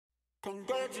Your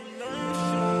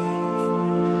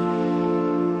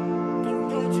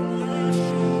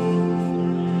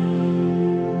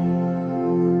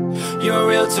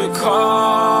realtor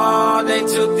called, they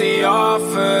took the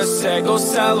offer, said go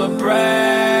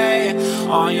celebrate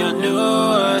on your new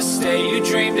estate. You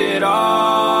dreamed it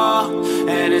all,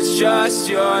 and it's just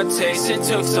your taste. It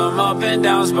took some up and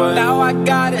downs, but now I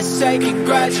gotta say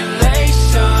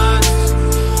congratulations.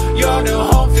 Your new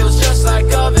home feels just like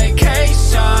a vacation.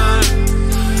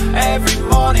 Every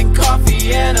morning,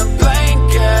 coffee and a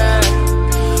blanket.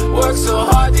 Worked so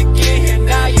hard to get here,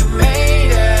 now you made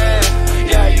it.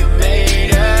 Yeah, you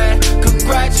made it.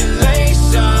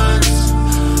 Congratulations.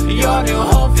 Your new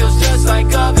home feels just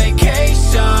like a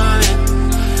vacation.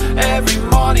 Every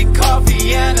morning,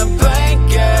 coffee and a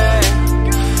blanket.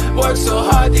 Worked so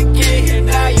hard to get here,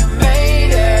 now you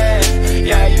made it.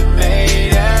 Yeah, you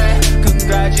made it.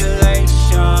 Congratulations.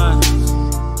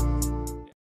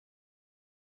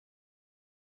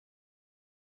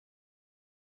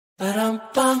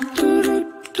 Ba-dum-bum,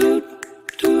 doo-doo-doo,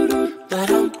 doo-doo,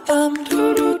 ba-dum-bum,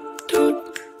 doo-doo,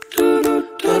 doo-doo,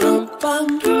 ba-dum-bum,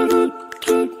 doo-doo,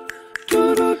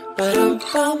 doo-doo,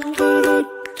 ba-dum-bum,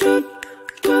 doo-doo.